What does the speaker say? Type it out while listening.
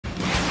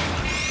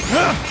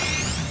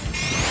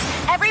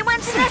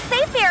Everyone's in the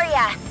safe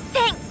area!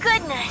 Thank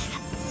goodness!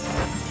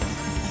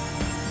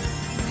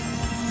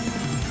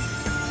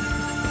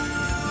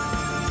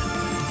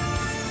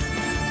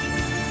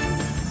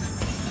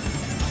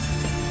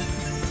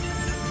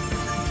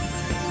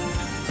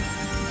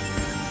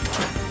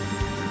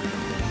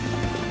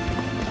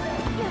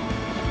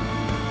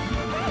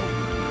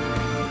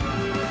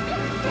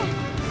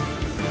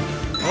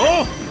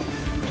 Oh!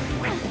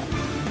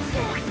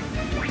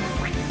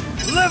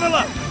 Level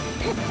up!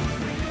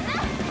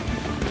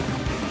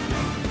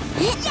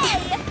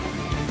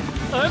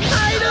 An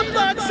item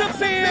box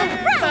appeared!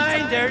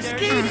 Finders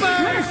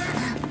keepers!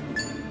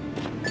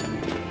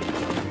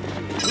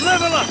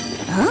 Level up!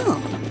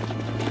 Oh.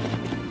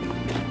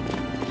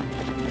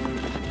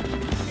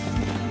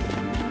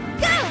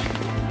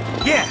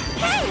 Yeah!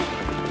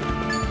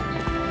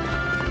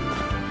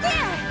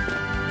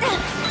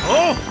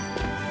 Oh!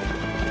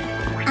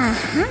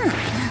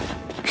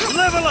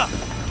 Level up!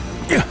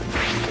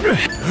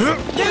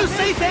 New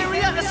safe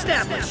area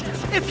established!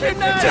 If you're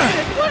not,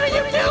 what are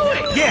you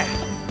doing? Yeah!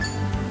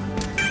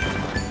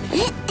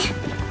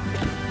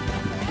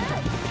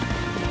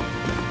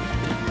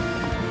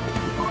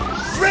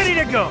 Ready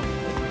to go!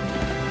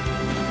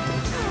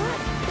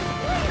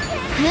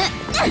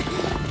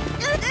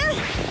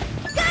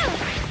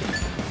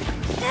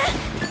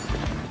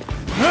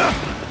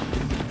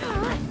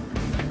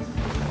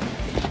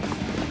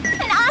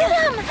 An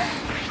item!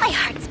 My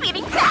heart's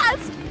beating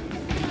fast!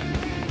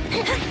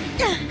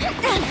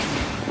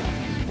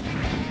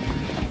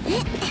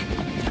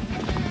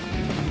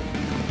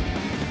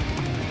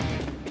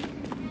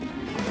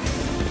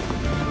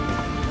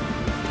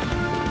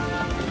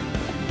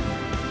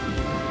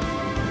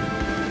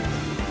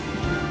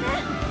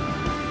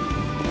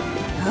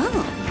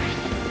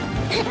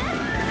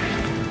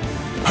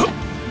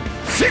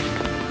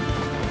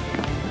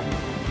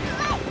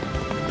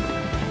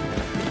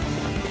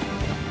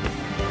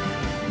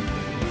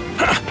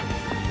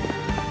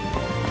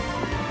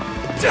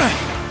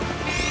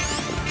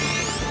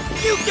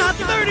 You got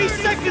 30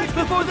 seconds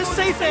before the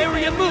safe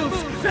area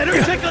moves! Better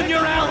check on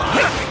your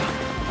ally!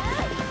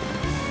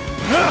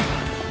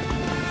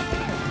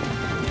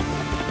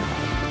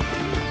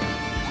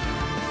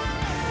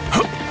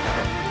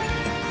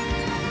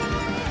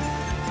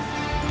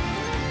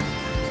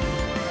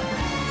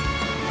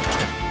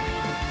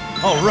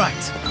 All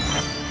right!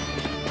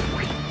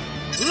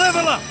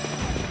 Level up!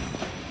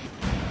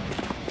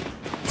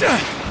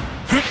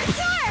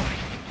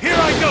 Here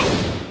I go!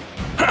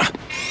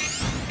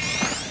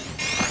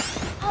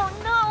 Oh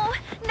no!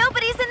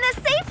 Nobody's in the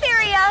safe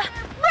area!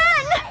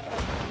 Run!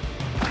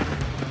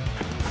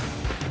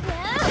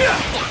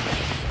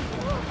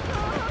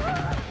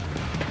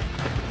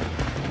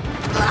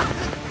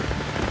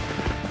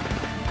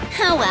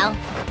 Oh well.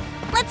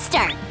 Let's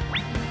start.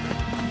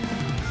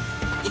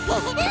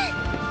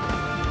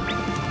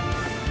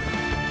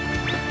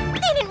 They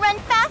didn't run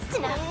fast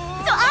enough,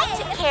 so I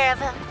took care of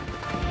him.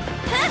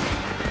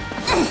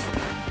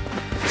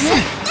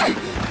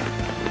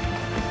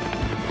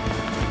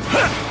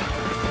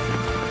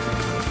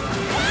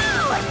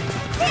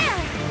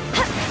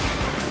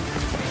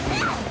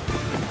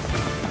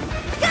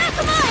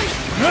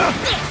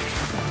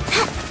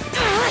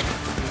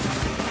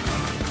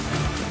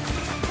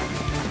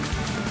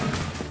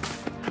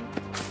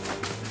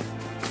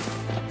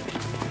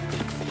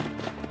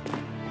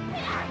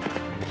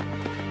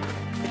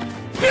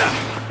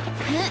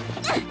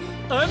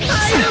 An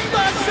item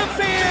box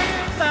appeared!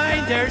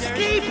 Finders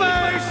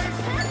keepers!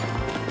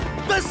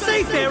 The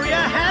safe area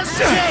has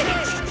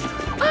changed!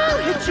 I'll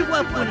hit you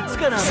up when it's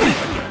gonna happen.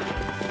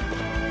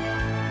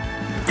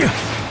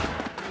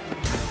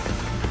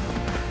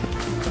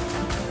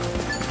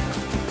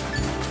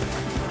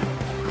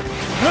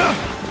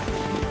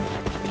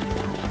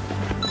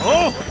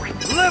 Oh!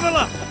 Level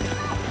up!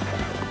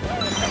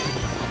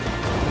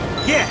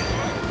 Yeah!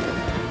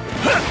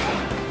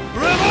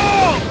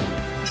 Revolve!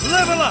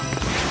 Level up!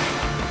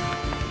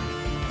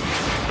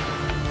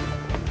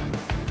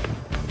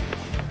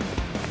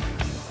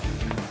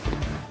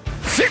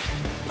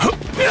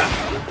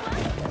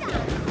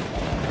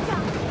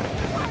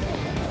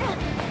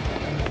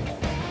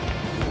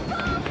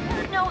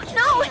 No,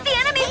 no! The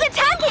enemy's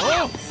attacking!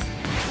 Oh!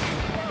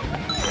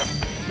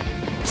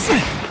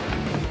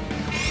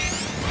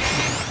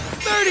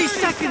 30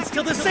 seconds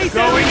till the safe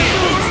Going area in.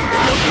 moves!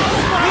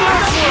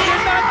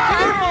 You're not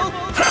careful!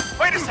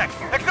 Wait a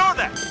second! Ignore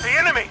that! The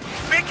enemy!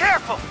 Be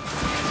careful!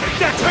 Take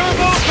that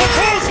turbo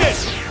propulsion!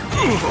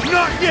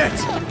 Not yet!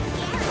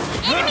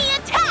 Enemy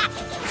attack!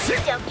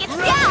 Don't get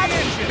stabbed!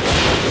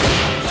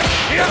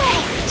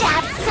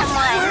 Stab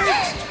someone!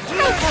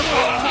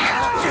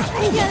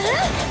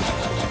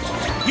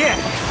 Yeah!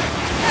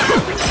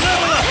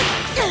 Level up!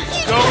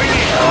 Going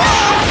in!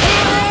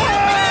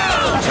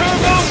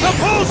 Turbo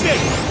propulsion!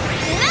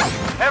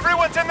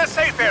 Everyone's in the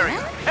safe area!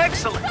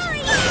 Excellent!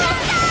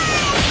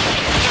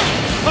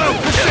 Oh,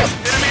 persist!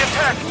 Enemy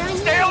attack!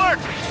 Stay alert!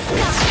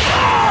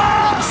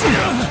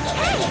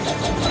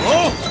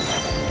 Oh!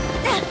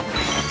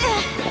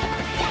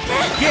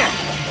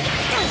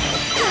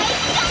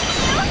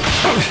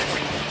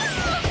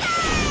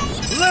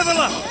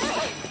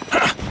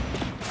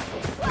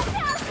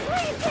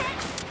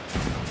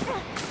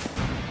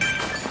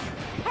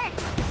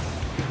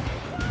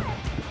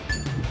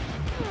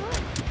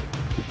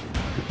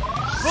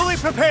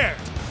 Fully prepared!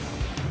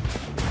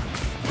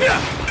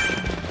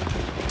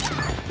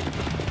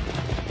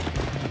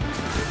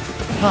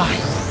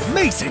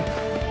 Amazing!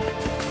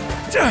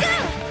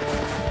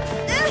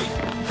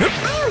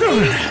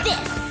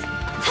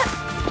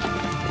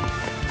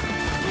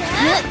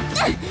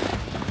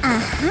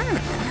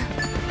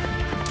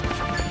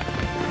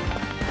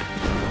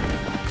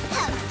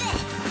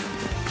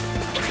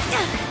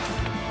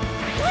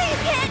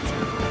 Please hit!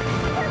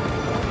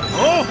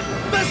 Oh!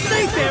 The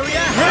safe area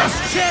has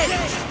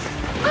changed!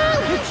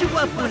 I'll hit you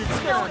up when it's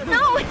gone.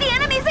 No, the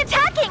enemy's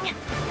attacking!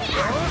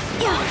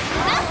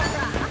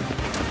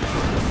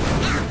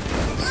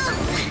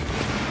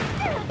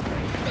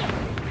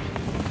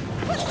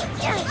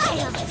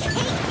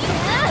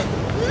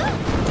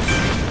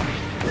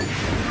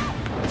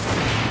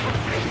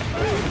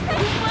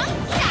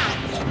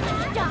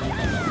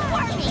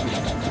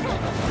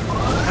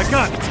 I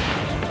got it!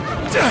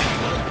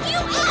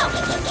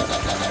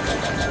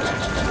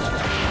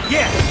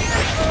 Yeah!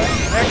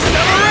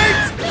 Accelerate!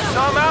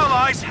 Some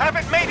allies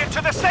haven't made it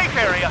to the safe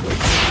area.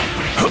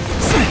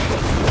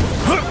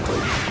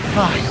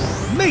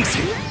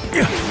 Amazing!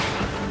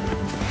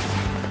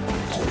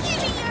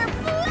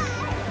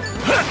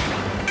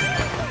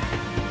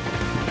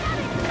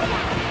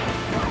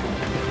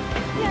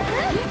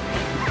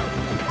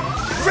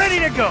 Ready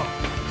to go!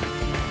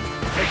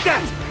 Take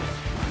that!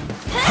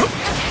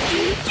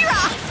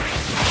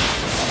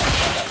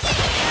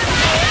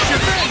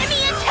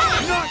 Enemy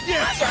attack! Not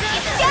yet!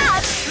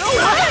 Stab!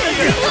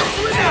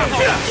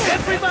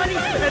 Everybody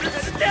better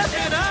step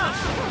it up!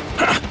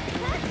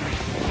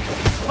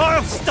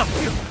 I'll stop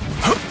you!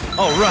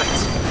 All right!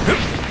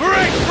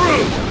 Break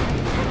through!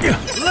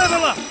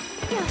 Level up!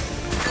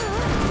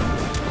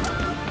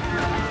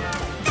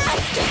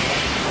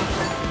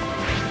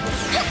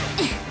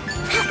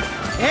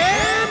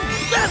 And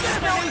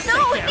that's No,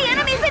 the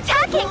enemy's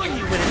attacking!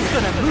 when it's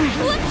gonna move.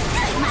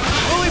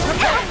 Fully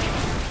prepared!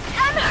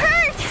 I'm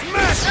hurt!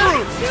 Smash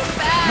through! Too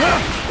bad!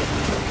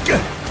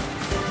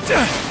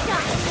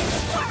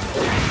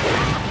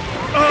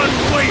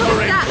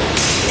 Unwavering!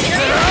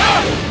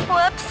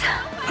 Whoops.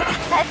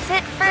 That's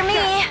it for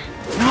me.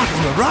 Not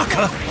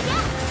Naraka!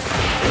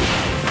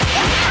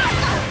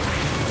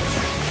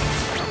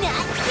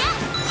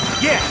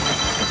 Yeah!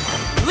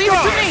 Leave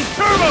it to me!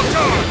 Turbo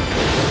Charge!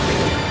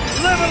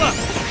 Level up!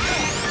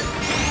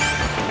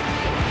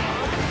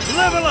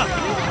 Level up!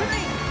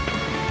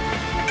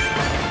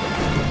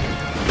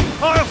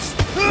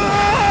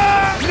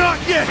 Not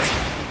yet!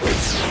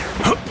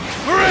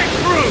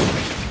 Breakthrough!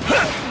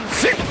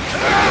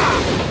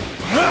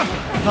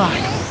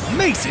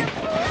 Amazing!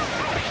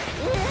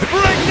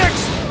 Right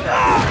next!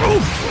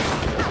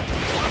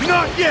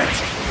 Not yet!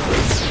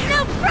 No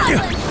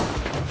problem!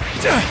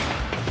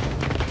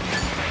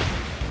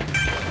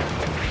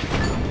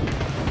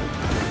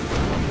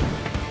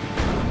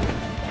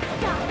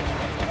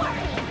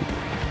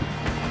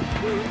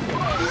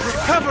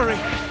 Recovery!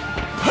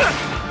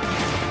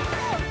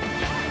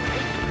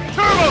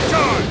 Turbo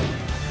Charge!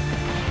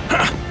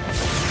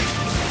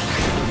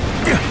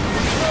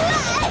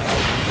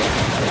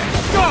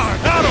 Guard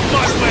out of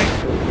my way!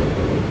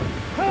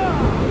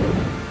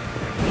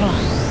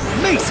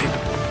 Amazing!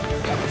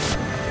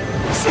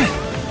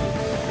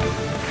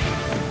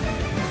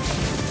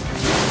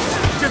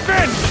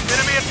 Defend!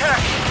 Enemy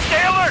attack!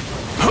 Stay alert!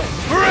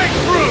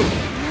 Breakthrough!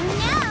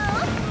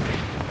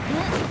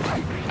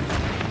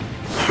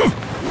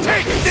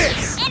 Take this!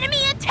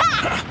 Enemy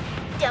attack!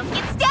 Don't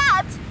get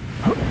stabbed!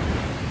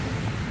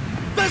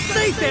 The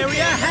safe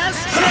area has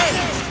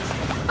changed!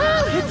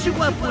 I'll hit you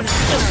up when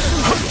it's done.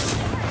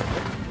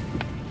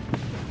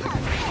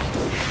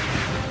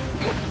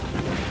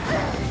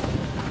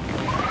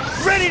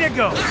 Ready to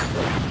go!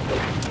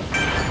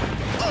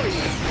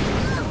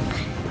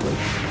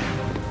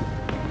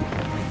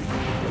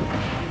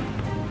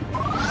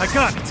 I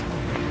got it!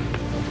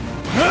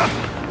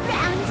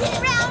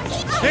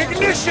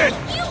 Ignition!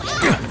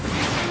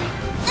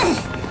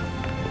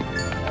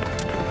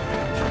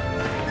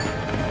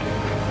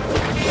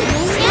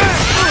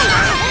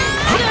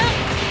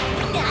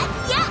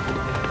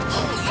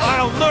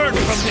 I'll learn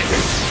from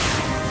this!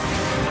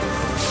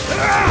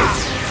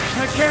 I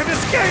can't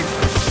escape!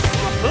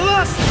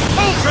 Lust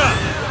Ultra!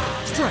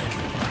 Strike!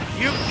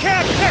 You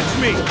can't catch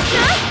me!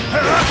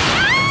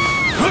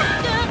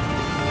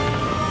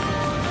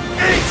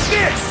 Ace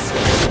this!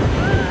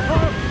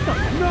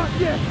 Not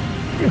yet!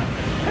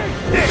 Take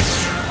this!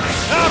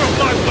 Out of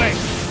my way!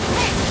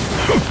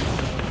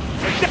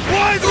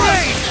 Wide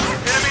range!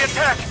 Enemy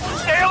attack!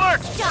 Stay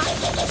alert!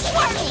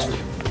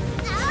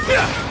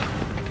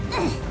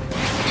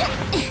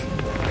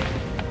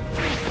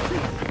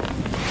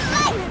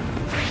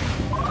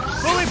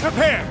 Fully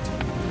prepared!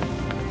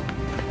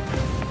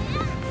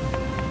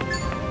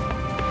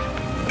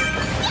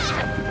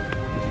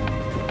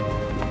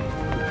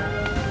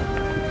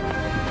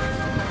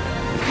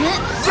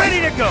 Ready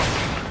to go!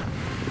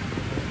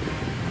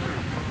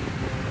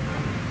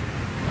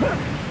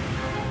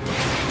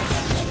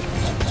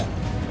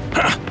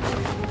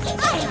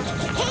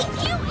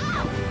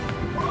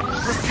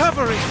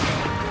 unwavering!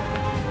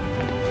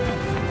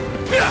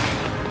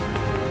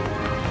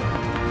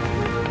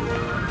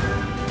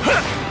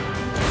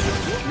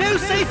 New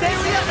safe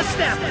area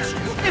established.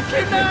 If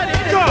you're not in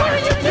it, Go! what are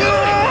you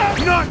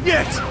doing? Not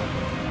yet!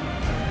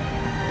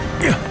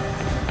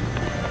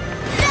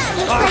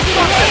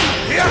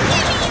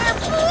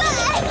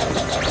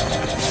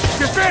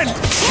 Defend!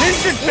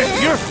 Instant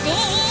figure!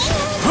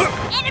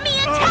 Enemy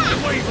attack!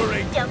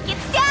 Unwavering! Don't get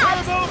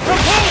stabbed!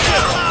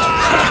 Propulsion!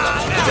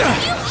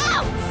 You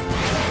out!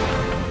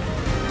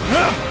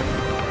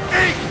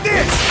 Eat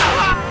this!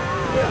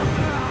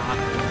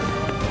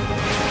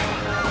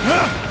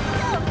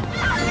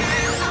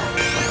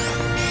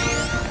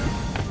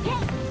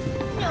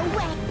 No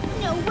way,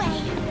 no way.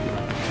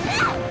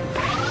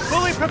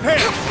 Fully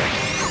prepared!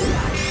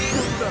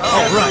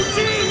 All right!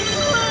 Teams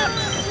left.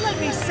 Let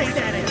me say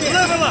that again.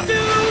 Level up! 2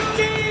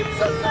 teams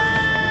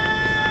left.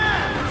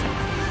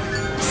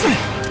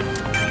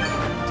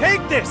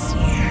 Take this!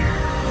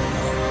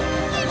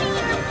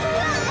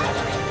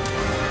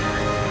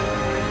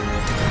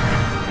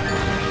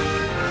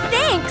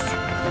 Thanks!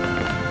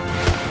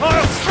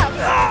 Auto!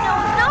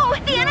 No,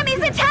 the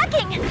enemy's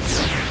attacking!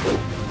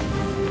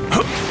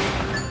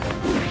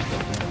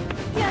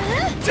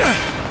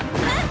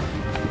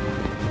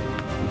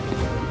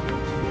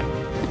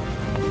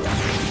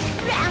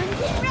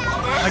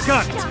 I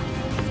got it!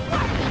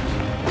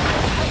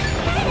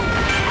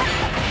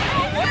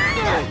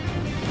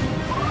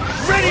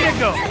 Ready to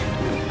go!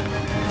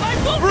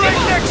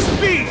 Breakneck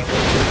speed!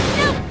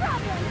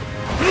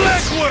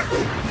 Blackwork!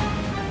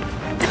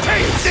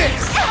 Take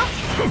this!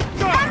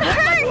 I'm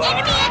hurt!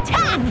 Enemy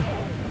attack!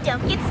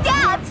 Don't get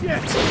stabbed!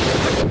 Yes.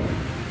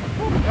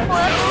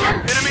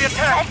 Whoops. Enemy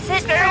attack! That's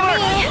it Stay for alert!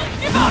 me!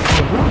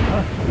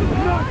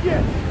 Not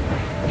yet!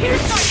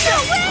 No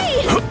way!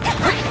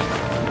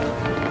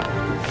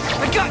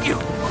 I got you!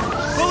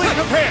 Fully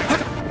prepared!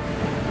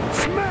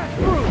 Smash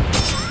through!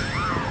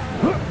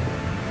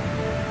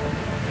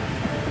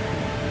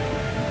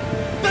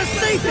 The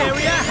safe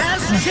area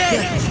has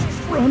changed.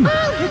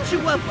 I'll hit you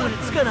up when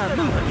it's gonna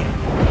move again.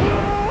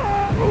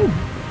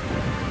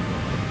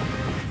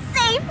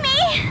 Save me!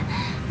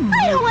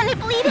 I don't want to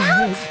bleed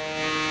out!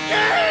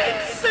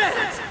 Game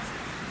set.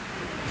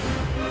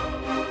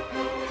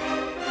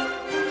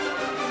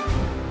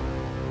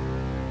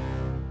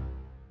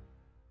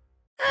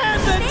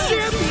 And the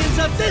champions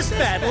of this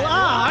battle We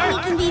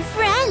are... can be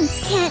friends,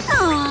 can't we?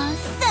 Aw,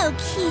 so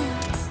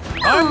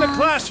cute. I'm the Aw,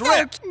 class so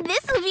rep.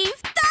 This'll be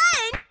fun.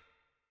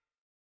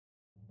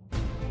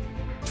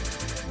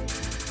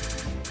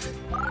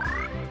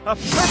 A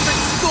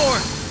perfect score!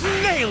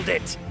 Nailed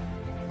it!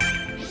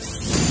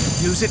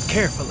 Use it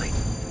carefully.